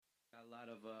lot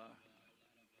of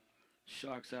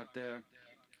sharks out there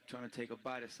trying to take a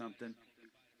bite of something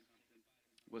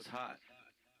was hot.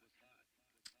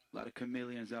 A lot of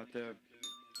chameleons out there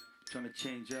trying to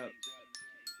change up.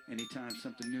 Anytime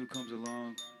something new comes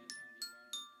along,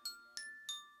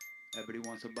 everybody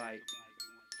wants a bite.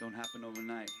 Don't happen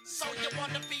overnight. So you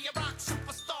wanna be a rock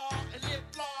superstar and live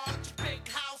large, big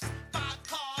house, 5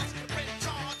 cars, you're in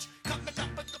charge, coming up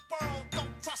in the world,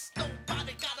 don't trust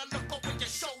nobody, gotta look over your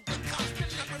shoulder,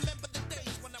 I remember the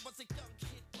days when I was a young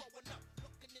kid growing up,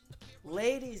 looking in the mirror.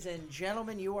 Ladies and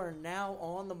gentlemen, you are now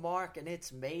on the mark, and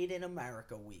it's Made in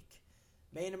America week.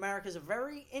 Made in America is a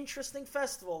very interesting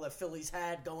festival that Philly's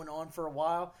had going on for a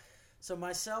while. So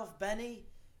myself, Benny,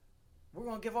 we're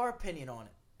going to give our opinion on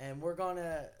it. And we're going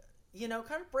to,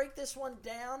 kind of break this one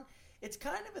down. It's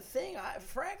kind of a thing.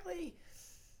 Frankly,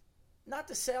 not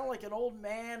to sound like an old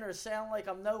man or sound like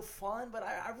I'm no fun, but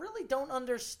I really don't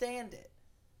understand it.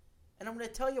 And I'm going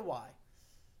to tell you why.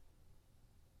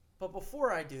 But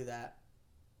before I do that,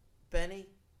 Benny,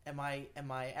 am I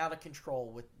out of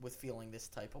control with feeling this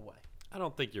type of way? I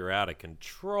don't think you're out of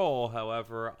control.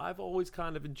 However, I've always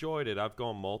kind of enjoyed it. I've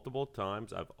gone multiple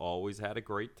times. I've always had a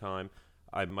great time.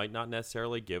 I might not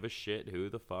necessarily give a shit who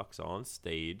the fuck's on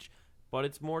stage, but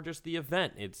it's more just the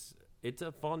event. It's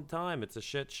a fun time. It's a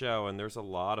shit show, and there's a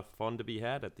lot of fun to be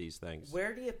had at these things.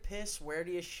 Where do you piss? Where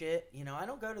do you shit? I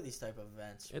don't go to these type of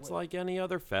events. It's like any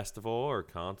other festival or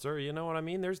concert. You know what I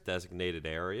mean? There's designated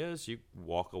areas. You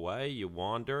walk away, you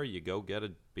wander, you go get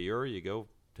a beer, you go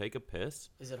take a piss.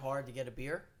 Is it hard to get a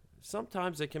beer?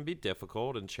 Sometimes it can be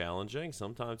difficult and challenging.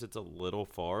 Sometimes it's a little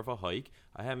far of a hike.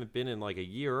 I haven't been in like a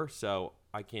year, so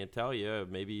I can't tell you,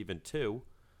 maybe even 2.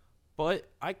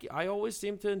 But I always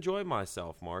seem to enjoy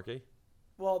myself, Marky.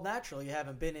 Well, naturally, you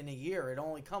haven't been in a year. It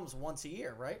only comes once a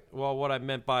year, right? Well, what I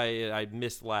meant by it, I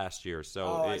missed last year,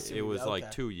 so it was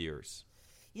like 2 years.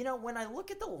 When I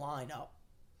look at the lineup,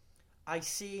 I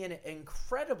see an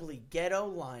incredibly ghetto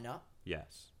lineup.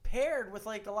 Yes. Paired with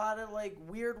like a lot of like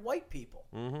weird white people.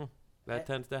 Mm-hmm. That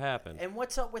tends to happen. And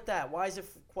what's up with that? Why is it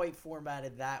quite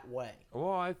formatted that way?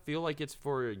 Well, I feel like it's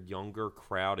for a younger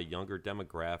crowd, a younger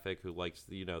demographic who likes,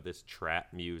 this trap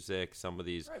music, some of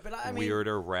these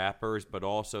weirder rappers, but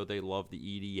also they love the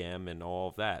EDM and all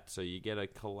of that. So you get a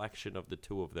collection of the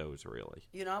two of those, really.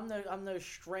 I'm no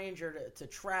stranger to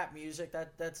trap music.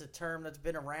 That's a term that's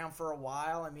been around for a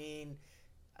while.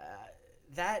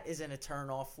 That isn't a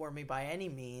turnoff for me by any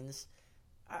means.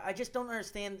 I just don't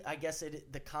understand, I guess,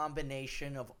 the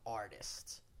combination of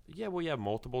artists. Yeah, well, you have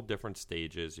multiple different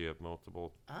stages. You have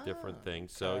multiple different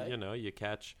things. Okay. So, you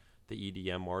catch the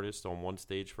EDM artist on one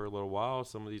stage for a little while.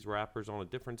 Some of these rappers on a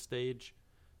different stage.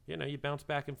 You bounce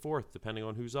back and forth depending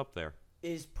on who's up there.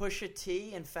 Is Pusha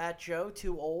T and Fat Joe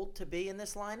too old to be in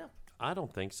this lineup? I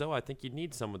don't think so. I think you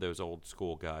need some of those old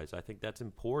school guys. I think that's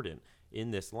important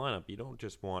in this lineup. You don't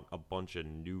just want a bunch of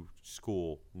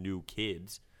new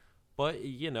kids. But,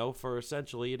 for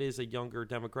essentially it is a younger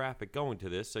demographic going to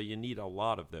this, so you need a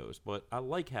lot of those. But I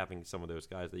like having some of those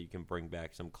guys that you can bring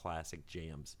back some classic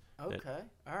jams. Okay.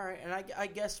 All right. And I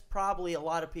guess probably a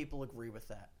lot of people agree with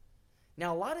that.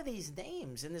 Now, a lot of these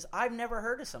names in this, I've never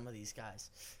heard of some of these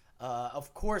guys.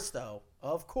 Of course,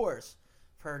 I've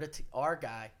heard of our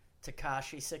guy,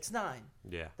 Tekashi 6ix9ine.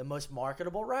 Yeah. The most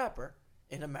marketable rapper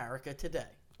in America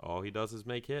today. All he does is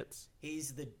make hits.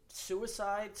 He's the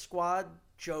Suicide Squad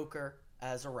Joker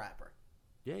as a rapper.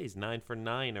 Yeah, he's 9 for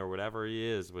 9 or whatever he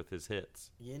is with his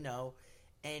hits.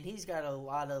 And he's got a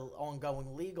lot of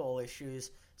ongoing legal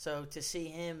issues. So to see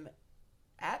him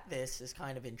at this is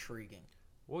kind of intriguing.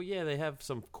 Well, yeah, they have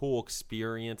some cool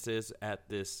experiences at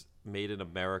this Made in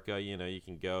America. You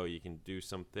can go, you can do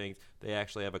some things. They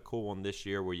actually have a cool one this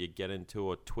year where you get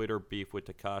into a Twitter beef with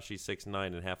Tekashi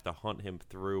 6ix9ine and have to hunt him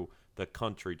through the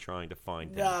country trying to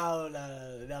find him. No,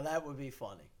 that would be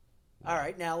funny. All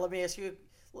right, now let me ask you,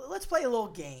 let's play a little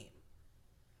game.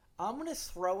 I'm going to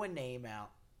throw a name out,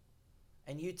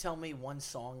 and you tell me one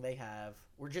song they have,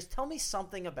 or just tell me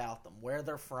something about them, where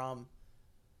they're from,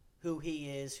 who he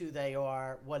is, who they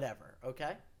are, whatever,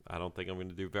 okay? I don't think I'm going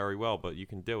to do very well, but you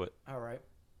can do it. All right.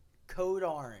 Code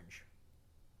Orange.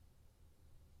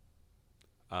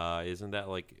 Isn't that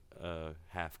like a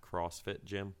half CrossFit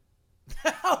gym?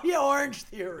 Oh, yeah, Orange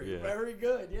Theory. Yeah. Very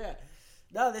good, yeah.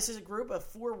 No, this is a group of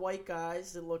 4 white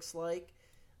guys, it looks like.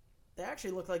 They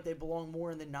actually look like they belong more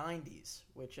in the 90s,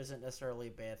 which isn't necessarily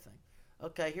a bad thing.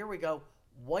 Okay, here we go.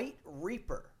 White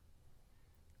Reaper.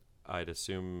 I'd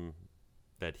assume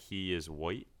that he is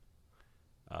white.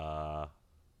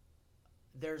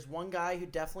 There's one guy who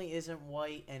definitely isn't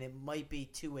white, and it might be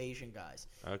 2 Asian guys.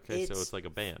 Okay, so it's like a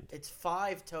band. It's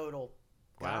 5 total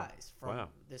Wow. guys from Wow.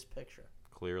 this picture.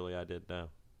 Clearly, I did know.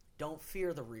 Don't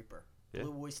Fear the Reaper. Yeah.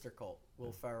 Blue Oyster Cult.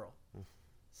 Will Ferrell.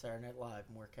 Saturday Night Live.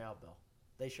 More cowbell.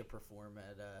 They should perform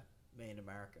at Made in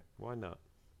America. Why not?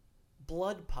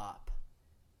 Blood Pop.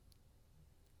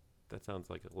 That sounds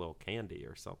like a little candy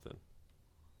or something.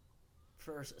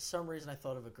 For some reason, I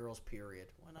thought of a girl's period.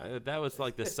 Why not? That was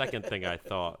like the second thing I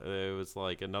thought. It was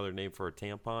like another name for a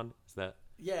tampon. Is that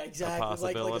Yeah, a exactly.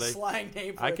 Like a possibility? slang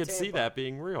name for I a could see tampon. that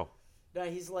being real. No,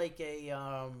 he's like a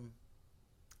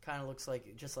kind of looks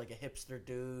like just like a hipster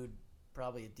dude,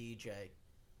 probably a DJ.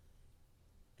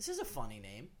 This is a funny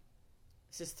name.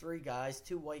 This is 3 guys,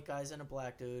 2 white guys and a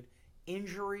black dude.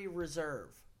 Injury Reserve.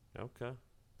 Okay.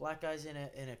 Black guys in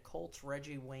a Colts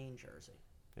Reggie Wayne jersey.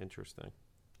 Interesting.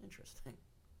 Interesting.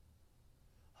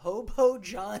 Hobo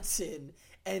Johnson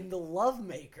and the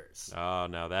Lovemakers. Oh,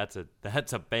 now that's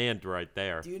a band right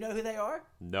there. Do you know who they are?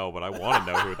 No, but I want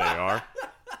to know who they are.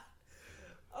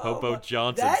 Hobo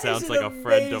Johnson that is sounds an like a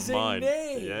friend of amazing mine.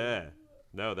 name. Yeah.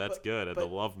 No, that's good. At the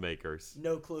but- Lovemakers.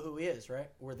 No clue who he is, right?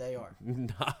 Or they are.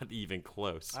 Not even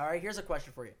close. All right, here's a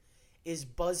question for you. Is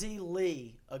Buzzy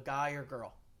Lee a guy or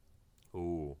girl?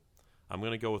 Ooh. I'm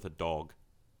going to go with a dog.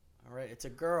 All right, it's a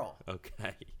girl.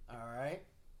 Okay. All right.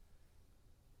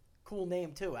 Cool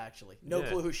name, too, actually. No Yeah.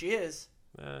 clue who she is.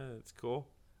 It's cool.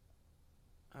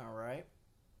 All right.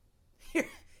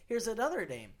 Here's another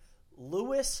name.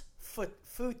 Louis Futon.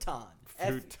 Futon.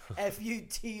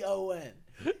 Futon.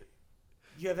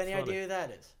 You have any Funny. idea who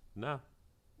that is? No.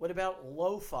 What about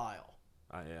Low File?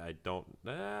 I don't.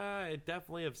 I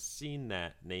definitely have seen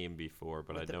that name before,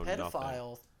 but With I know the nothing.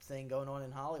 pedophile thing going on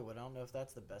in Hollywood. I don't know if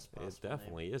that's the best possible It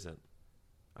definitely name. isn't.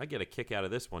 I get a kick out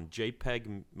of this one.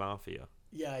 JPEG Mafia.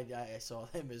 Yeah, I saw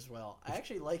him as well. I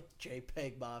actually like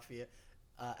JPEG Mafia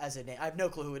as a name. I have no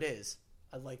clue who it is.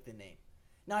 I like the name.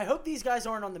 Now, I hope these guys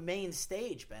aren't on the main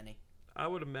stage, Benny. I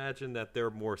would imagine that they're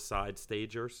more side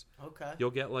stagers. Okay.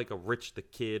 You'll get like a Rich the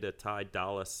Kid, a Ty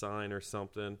Dolla sign or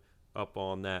something up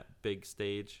on that big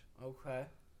stage. Okay.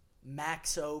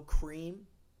 Maxo Cream.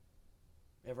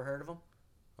 Ever heard of them?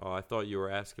 Oh, I thought you were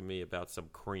asking me about some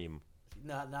cream.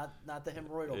 Not the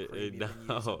hemorrhoidal cream you've been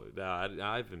using. No,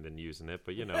 I haven't been using it,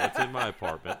 but it's in my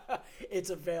apartment. It's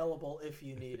available if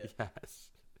you need it. Yes.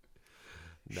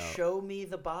 No. Show Me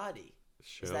the Body.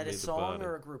 Show Is that me a the song body.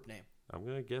 or a group name? I'm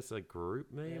going to guess a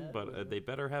group name, Yeah, but they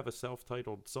better have a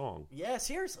self-titled song. Yeah,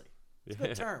 seriously. It's a Yeah.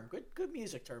 good term. Good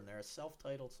music term there. A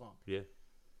self-titled song. Yeah,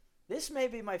 This may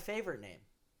be my favorite name.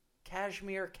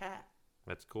 Cashmere Cat.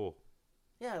 that's cool.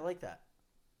 Yeah, I like that.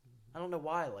 I don't know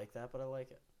why I like that, but I like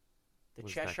it. The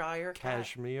Was that Cheshire Cat.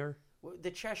 Cashmere?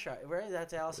 The Cheshire, right?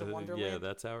 That's Alice in Wonderland? Yeah,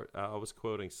 that's our. I was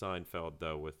quoting Seinfeld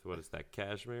though with what is that?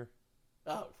 Cashmere?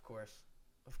 Oh, of course.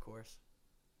 Of course.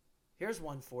 Here's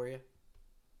one for you.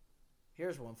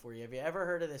 Have you ever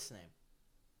heard of this name?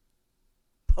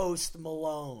 Post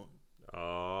Malone.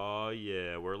 Oh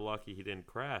yeah, we're lucky he didn't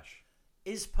crash.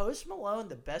 Is Post Malone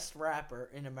the best rapper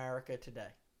in America today?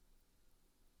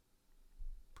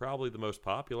 Probably the most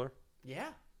popular. Yeah.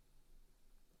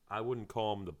 I wouldn't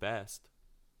call him the best.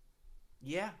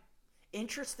 Yeah.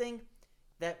 Interesting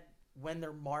that when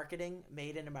they're marketing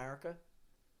Made in America,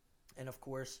 and of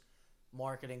course,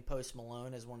 marketing Post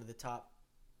Malone as one of the top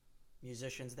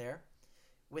musicians there,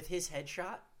 with his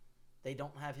headshot, they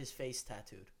don't have his face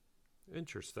tattooed.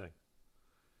 Interesting.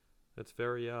 That's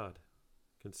very odd,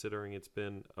 considering it's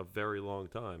been a very long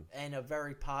time. And a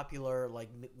very popular, like,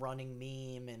 running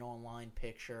meme and online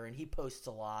picture, and he posts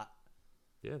a lot.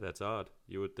 Yeah, that's odd.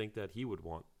 You would think that he would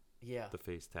want Yeah. the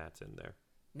face tats in there.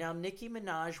 Now, Nicki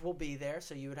Minaj will be there,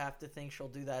 so you would have to think she'll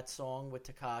do that song with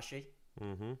Tekashi.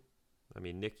 Mm-hmm. I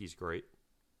mean, Nikki's great.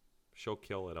 She'll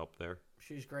kill it up there.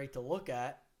 She's great to look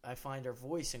at. I find her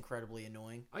voice incredibly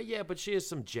annoying. Yeah, but she has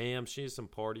some jams. She has some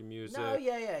party music. No,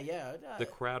 yeah. The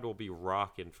crowd will be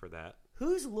rocking for that.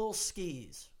 Who's Lil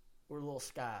Skis or Lil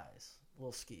Skies?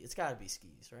 Lil Ski. It's got to be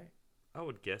Skis, right? I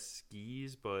would guess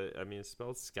skis, but I mean, it's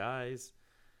spelled skies.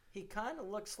 He kind of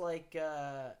looks like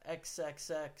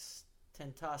XXX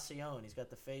Tentacion. He's got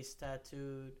the face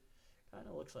tattooed. Kind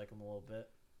of looks like him a little bit.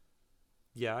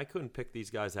 Yeah, I couldn't pick these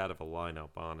guys out of a lineup,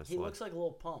 honestly. He looks like a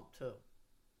Lil Pump, too.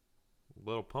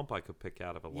 Little Pump I could pick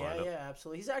out of a lineup. Yeah,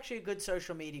 absolutely. He's actually a good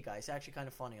social media guy. He's actually kind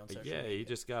of funny on social media. Yeah, he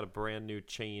just got a brand new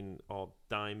chain, all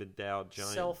diamond out,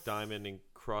 giant diamond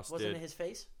encrusted. Wasn't it his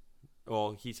face?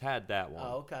 Well, he's had that one.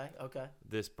 Oh, okay.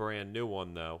 This brand new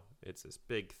one, though, it's this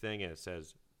big thing, and it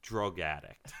says drug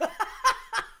addict.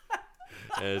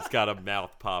 And it's got a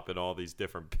mouth pop and all these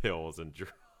different pills and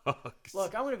drugs.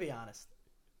 Look, I'm going to be honest.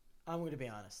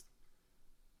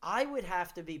 I would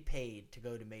have to be paid to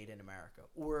go to Made in America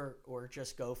or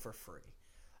just go for free.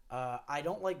 I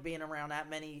don't like being around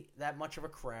that much of a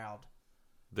crowd.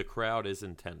 The crowd is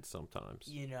intense sometimes.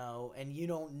 You know, and you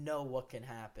don't know what can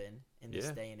happen in this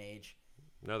day and age.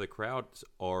 No, the crowds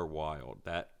are wild.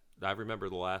 I remember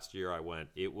the last year I went,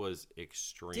 it was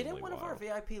extremely wild. Didn't one of our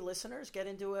VIP listeners get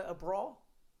into a brawl?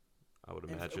 I would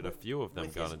imagine a few of them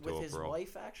got into a brawl. With his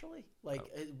wife, actually?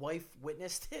 Like, his wife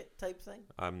witnessed it type thing?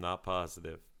 I'm not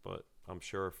positive, but I'm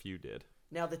sure a few did.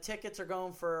 Now, the tickets are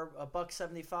going for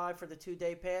 $1.75 for the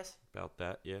 2-day pass? About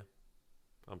that, yeah.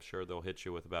 I'm sure they'll hit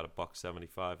you with about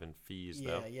 $1.75 in fees,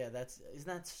 though. Yeah, isn't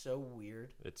that so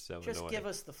weird? It's so Just annoying. give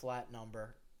us the flat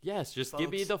number. Yes, just folks.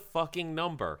 give me the fucking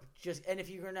number. And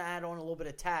if you're going to add on a little bit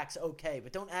of tax, okay,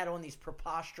 but don't add on these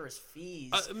preposterous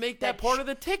fees. Make that part of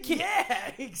the ticket.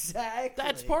 Yeah, exactly.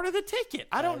 That's part of the ticket.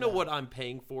 I don't know what I'm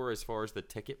paying for as far as the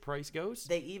ticket price goes.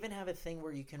 They even have a thing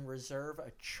where you can reserve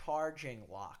a charging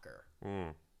locker.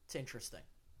 It's interesting.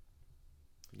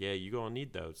 Yeah, you're going to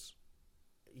need those.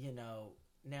 You know,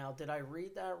 now, did I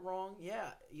read that wrong?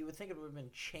 Yeah, you would think it would have been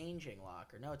changing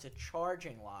locker. No, it's a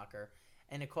charging locker.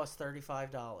 And it costs $35.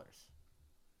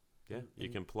 Yeah, you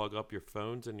can plug up your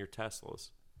phones and your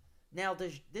Teslas. Now,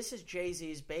 this is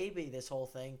Jay-Z's baby, this whole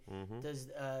thing. Mm-hmm. Does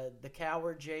the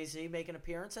coward Jay-Z make an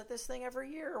appearance at this thing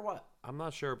every year or what? I'm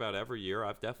not sure about every year.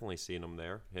 I've definitely seen him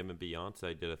there. Him and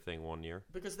Beyonce did a thing one year.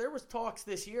 Because there was talks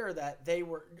this year that they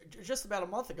were, just about a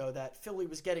month ago, that Philly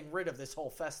was getting rid of this whole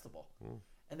festival.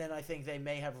 And then I think they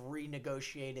may have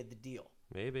renegotiated the deal.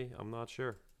 Maybe. I'm not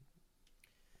sure.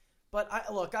 But,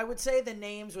 I would say the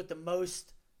names with the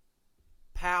most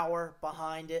power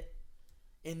behind it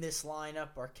in this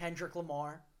lineup are Kendrick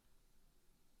Lamar,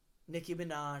 Nicki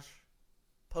Minaj,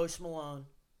 Post Malone,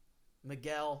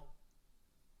 Miguel,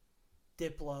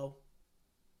 Diplo,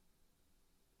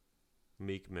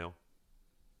 Meek Mill,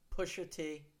 Pusha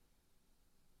T,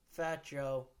 Fat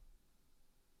Joe.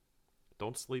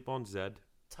 Don't sleep on Zed.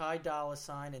 Ty Dolla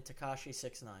 $ign and Tekashi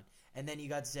 6ix9ine. And then you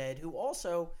got Zed, who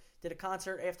also did a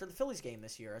concert after the Phillies game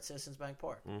this year at Citizens Bank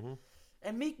Park. Mm-hmm.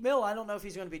 And Meek Mill, I don't know if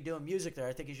he's going to be doing music there.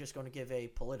 I think he's just going to give a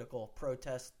political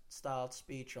protest-style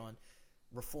speech on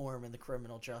reform in the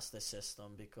criminal justice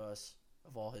system because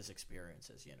of all his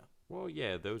experiences, you know. Well,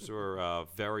 yeah, those were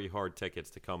very hard tickets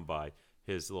to come by.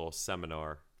 His little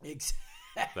seminar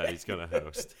that he's going to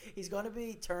host. He's going to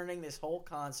be turning this whole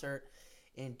concert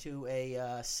into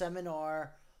a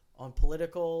seminar on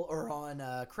political or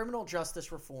on criminal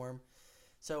justice reform.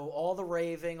 So all the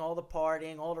raving, all the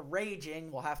partying, all the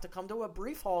raging will have to come to a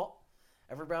brief halt.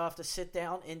 Everybody will have to sit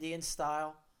down Indian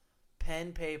style,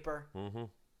 pen, paper,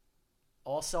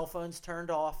 all cell phones turned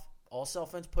off, all cell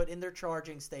phones put in their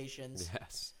charging stations.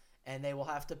 Yes. And they will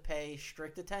have to pay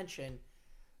strict attention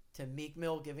to Meek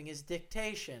Mill giving his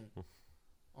dictation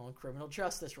on criminal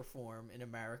justice reform in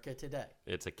America today.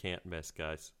 It's a can't miss,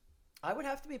 guys. I would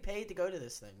have to be paid to go to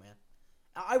this thing, man.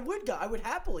 I would go. I would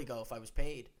happily go if I was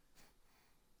paid.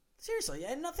 Seriously,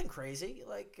 and nothing crazy,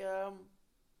 like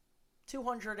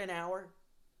 $200 an hour.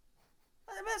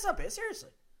 That's not bad. Seriously,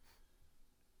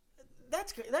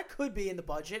 that could be in the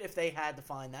budget if they had to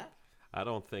find that. I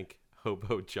don't think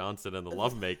Hobo Johnson and the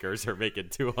Lovemakers are making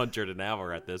 $200 an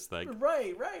hour at this thing.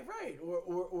 Right.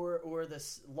 Or the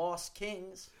Lost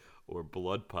Kings. Or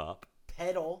Blood Pop.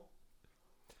 Pedal.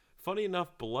 Funny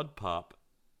enough, Blood Pop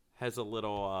has a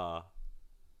little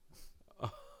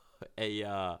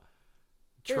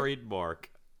trademark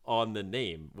on the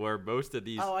name where most of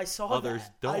these others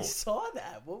don't. I saw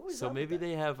that. What was so maybe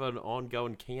they have an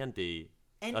ongoing candy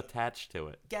attached to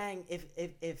it. Gang,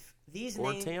 if these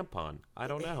or names, tampon, I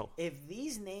don't know. If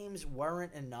these names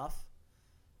weren't enough,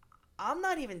 I'm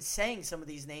not even saying some of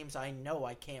these names I know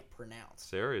I can't pronounce.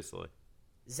 Seriously.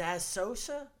 Zaz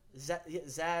Sosa?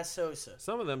 Zaz Sosa.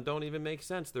 Some of them don't even make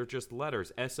sense. They're just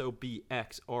letters.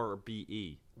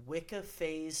 SOBXRBE. Wicca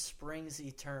Phase Springs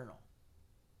Eternal.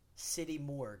 City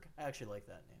Morgue. I actually like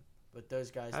that name. But those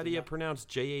guys. How do you pronounce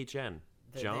JHN?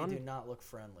 John? They do not look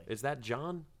friendly. Is that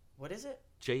John? What is it?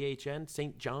 JHN?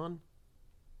 St. John?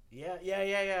 Yeah.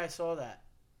 I saw that.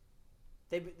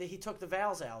 He took the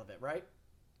vowels out of it, right?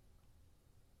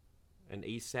 An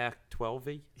ASAC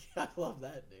 12E? I love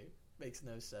that, dude. Makes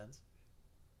no sense.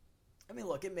 I mean,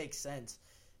 look, it makes sense,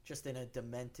 just in a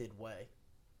demented way.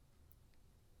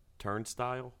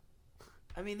 Turnstile?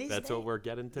 I mean, that's what we're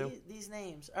getting to? These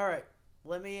names. All right,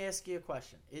 let me ask you a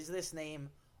question. Is this name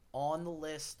on the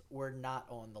list or not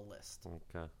on the list?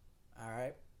 Okay. All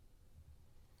right.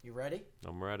 You ready?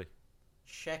 I'm ready.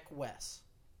 Sheck Wes.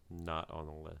 Not on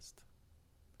the list.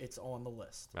 It's on the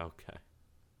list. Okay.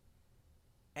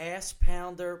 Ass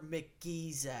Pounder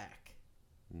McGeezak.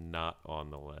 Not on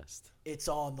the list. It's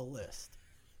on the list.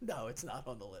 No, it's not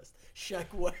on the list.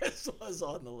 Sheck West was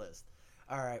on the list.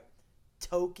 All right.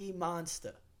 Toki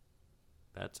Monster.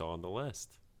 That's on the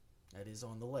list. That is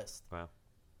on the list. Wow.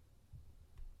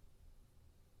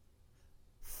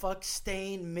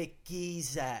 Fuckstain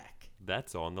McGeezak.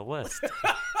 That's on the list.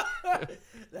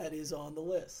 That is on the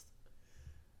list.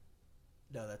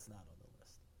 No, that's not on the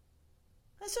list.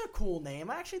 That's a cool name.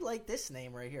 I actually like this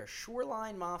name right here.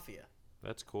 Shoreline Mafia.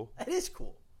 That's cool. That is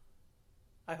cool.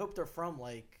 I hope they're from,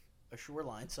 like, a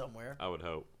shoreline somewhere. I would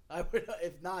hope.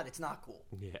 If not, it's not cool.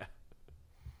 Yeah.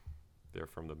 They're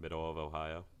from the middle of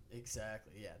Ohio.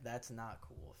 Exactly. Yeah, that's not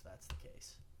cool if that's the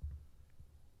case.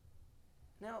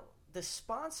 Now, the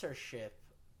sponsorship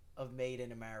of Made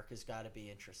in America's got to be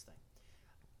interesting.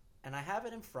 And I have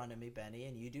it in front of me, Benny,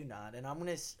 and you do not. And I'm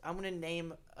gonna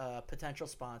name a potential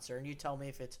sponsor, and you tell me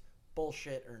if it's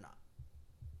bullshit or not.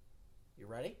 You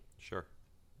ready? Sure.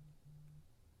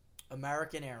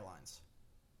 American Airlines.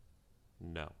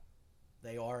 No.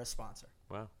 They are a sponsor.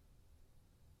 Wow.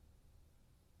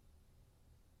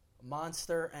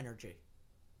 Monster Energy.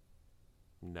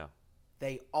 No.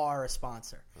 They are a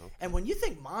sponsor. Okay. And when you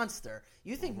think Monster,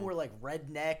 you think more like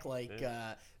redneck, like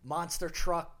monster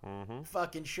truck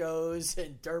fucking shows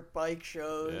and dirt bike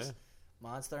shows. Yeah.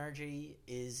 Monster Energy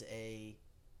is a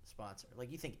sponsor.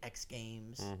 Like you think X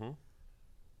Games.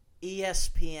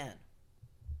 ESPN.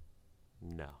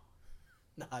 No.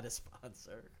 Not a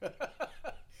sponsor.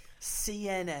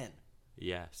 CNN.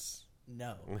 Yes.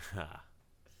 No.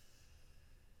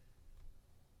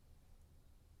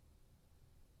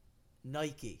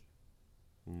 Nike.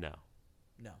 No.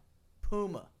 No.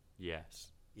 Puma. Yes.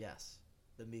 Yes.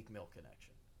 The Meek Mill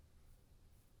connection.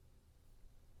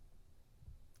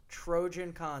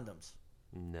 Trojan condoms.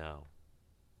 No.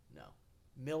 No.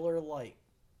 Miller Lite.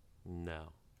 No.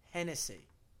 Hennessy.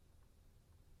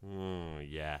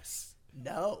 Yes.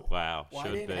 No. Wow. Why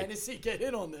Should didn't be. Hennessy get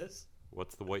in on this?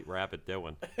 What's the White Rabbit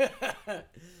doing?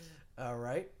 All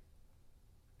right.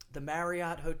 The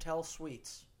Marriott Hotel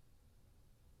Suites.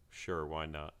 Sure, why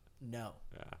not? No.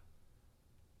 Yeah.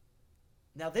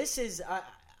 Now this is,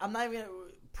 I'm not even going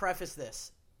to preface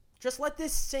this. Just let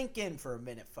this sink in for a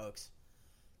minute, folks.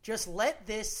 Just let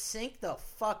this sink the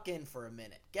fuck in for a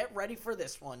minute. Get ready for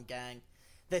this one, gang.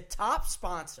 The top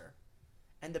sponsor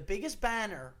and the biggest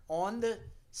banner on the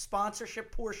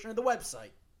sponsorship portion of the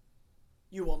website.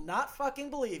 You will not fucking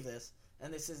believe this,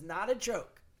 and this is not a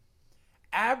joke.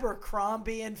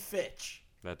 Abercrombie and Fitch.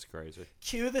 That's crazy.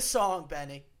 Cue the song,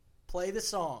 Benny. Play the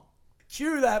song.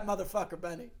 Cue that motherfucker,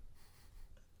 Benny.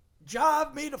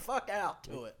 Job me the fuck out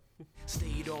to it.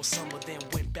 Stayed all summer, then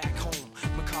went back home.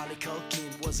 Macaulay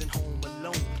Culkin wasn't home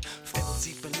alone. Fell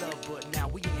deep in love, but now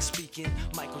we ain't speaking.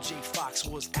 Michael J. Fox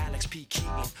was Alex P.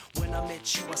 Keaton. When I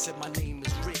met you, I said my name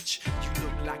is Rich. You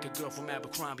look like a girl from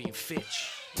Abercrombie and Fitch.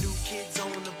 New kids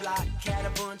on the block, had a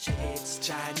bunch of hits.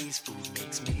 Chinese food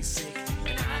makes me sick,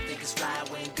 and I think it's fly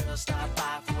when girls stop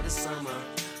by for the summer.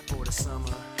 For the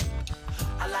summer,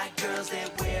 I like girls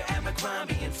that wear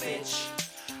Abercrombie and Fitch.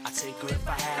 I take her if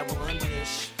I had one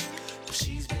wish. But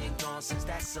she's been gone since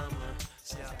that summer.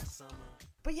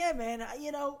 But yeah, man, I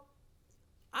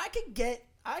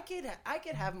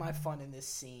could have my fun in this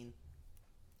scene.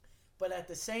 But at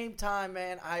the same time,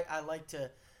 man, I like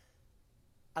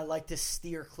to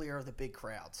steer clear of the big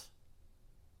crowds.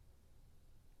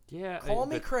 Yeah, Call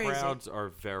me crazy. The crowds are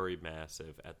very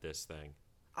massive at this thing.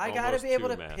 I got to be able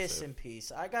to Almost too piss massive. in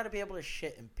peace. I got to be able to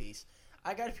shit in peace.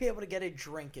 I got to be able to get a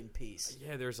drink in peace.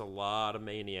 Yeah, there's a lot of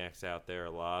maniacs out there.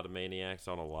 A lot of maniacs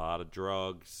on a lot of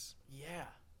drugs. Yeah.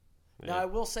 Yeah. Now, I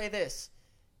will say this.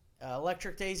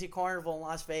 Electric Daisy Carnival in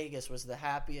Las Vegas was the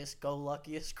happiest,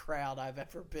 luckiest crowd I've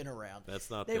ever been around.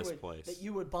 That's not They this would- place. That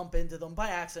you would bump into them by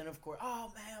accident, of course.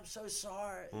 Oh, man, I'm so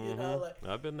sorry. You know, like,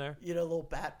 I've been there. a little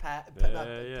pat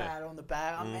Yeah. on the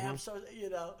back. Oh, man, I'm so,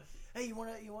 hey, you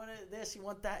want this, you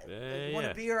want that? Yeah, you want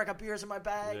yeah. a beer? I got beers in my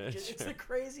bag. Yeah, It's sure. the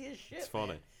craziest shit, It's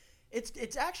funny. man.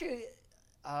 It's actually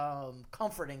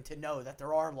comforting to know that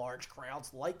there are large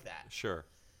crowds like that. Sure.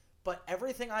 But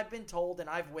everything I've been told and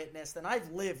I've witnessed, and I've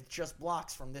lived just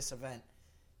blocks from this event,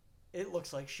 it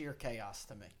looks like sheer chaos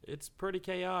to me. It's pretty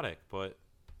chaotic, but,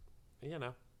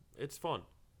 it's fun.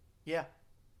 Yeah.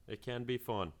 It can be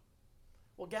fun.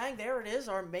 Well, gang, there it is,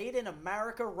 our Made in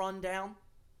America rundown.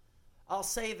 I'll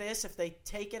say this, if they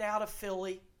take it out of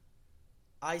Philly,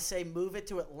 I say move it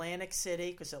to Atlantic City,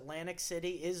 because Atlantic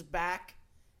City is back,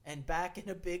 and back in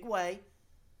a big way.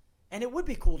 And it would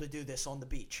be cool to do this on the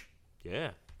beach.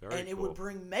 Yeah, very And it cool. would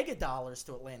bring mega dollars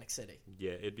to Atlantic City.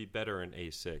 Yeah, it'd be better in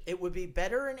AC. It would be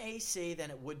better in AC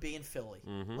than it would be in Philly.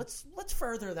 Mm-hmm. Let's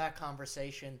further that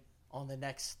conversation on the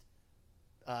next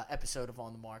episode of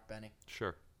On the Mark, Benny.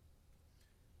 Sure.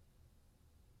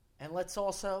 And let's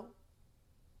also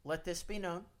let this be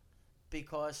known,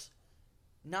 because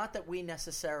not that we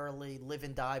necessarily live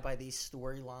and die by these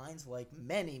storylines like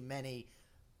many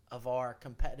of our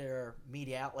competitor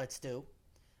media outlets do,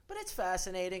 but it's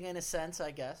fascinating in a sense,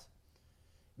 I guess.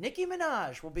 Nicki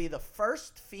Minaj will be the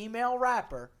first female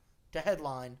rapper to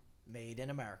headline Made in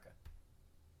America.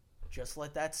 Just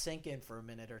let that sink in for a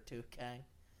minute or two, Kang.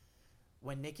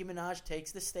 When Nicki Minaj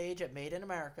takes the stage at Made in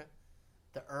America,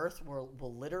 the earth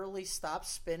will literally stop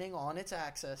spinning on its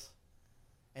axis,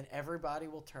 and everybody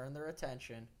will turn their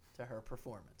attention to her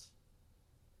performance.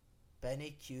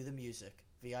 Benny, cue the music.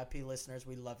 VIP listeners,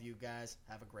 we love you guys.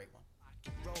 Have a great one.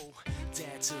 Roll.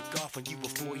 Dad took off when you were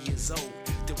 4 years old.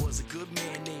 There was a good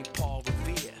man named Paul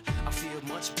Revere. I feel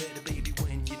much better, baby,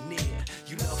 when you're near.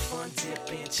 You love fun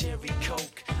dip and cherry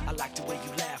coke. I like the way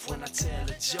you laugh when I tell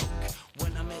a joke.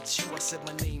 When I met you, I said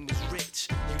my name is Rich.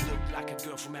 You look like a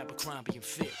girl from Abercrombie and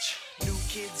Fitch. New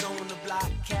kids on the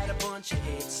block had a bunch of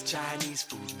hits. Chinese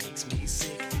food makes me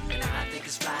sick, and I think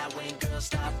it's fly when girls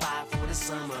stop by for the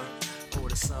summer. For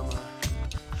the summer.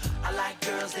 I like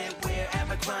girls that wear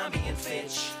Abercrombie and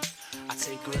Fitch. I'd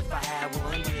take her if I had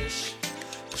one wish.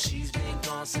 But she's been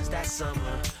gone since that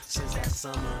summer. Since that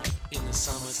summer. In the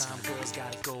summertime, girls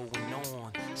got it going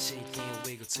on. Shake and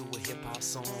wiggle to a hip-hop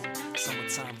song.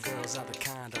 Summertime girls are the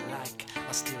kind I like.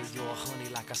 I steal your honey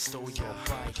like I stole your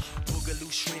bike. Boogaloo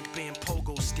shrimp and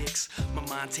pogo sticks. My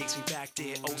mind takes me back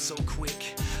there oh so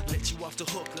quick. Let you off the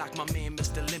hook like my man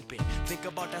Mr. Limpin'. Think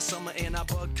about that summer and I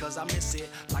bug cause I miss it.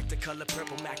 Like the color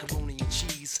purple macaroni and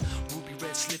cheese. Ruby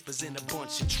red slippers in a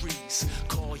bunch of trees.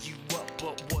 Call you up,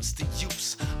 but what's the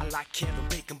use? I like Kevin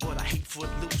Bacon, but I hate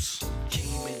Footloose.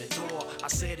 Came in the door, I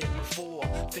said it before.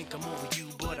 Think I'm over you,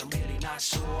 but I'm really not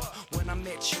sure. When I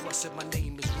met you, I said my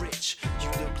name is Rich. You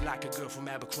look like a girl from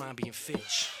Abercrombie and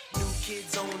Fitch. New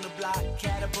kids on the block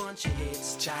had a bunch of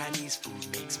hits. Chinese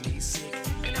food makes me sick,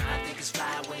 and I think it's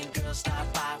fly when girls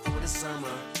stop by for the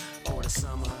summer. For the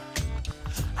summer.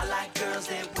 I like girls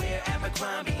that wear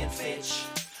Abercrombie and Fitch.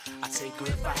 I'd take her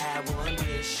if I had one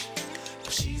wish.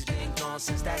 But she's been gone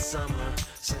since that summer.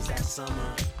 Since that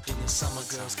summer. And then summer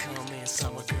girls come and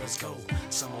summer girls go.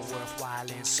 Some are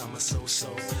worthwhile and some are so-so.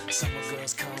 Summer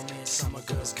girls come and summer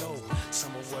girls go.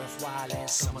 Some are worthwhile and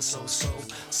some are so-so.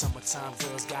 Summertime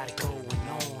girls got it going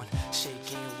on.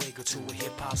 Shake and wiggle to a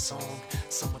hip-hop song.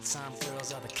 Summertime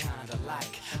girls are the kind I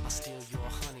like. I steal your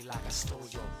honey like I stole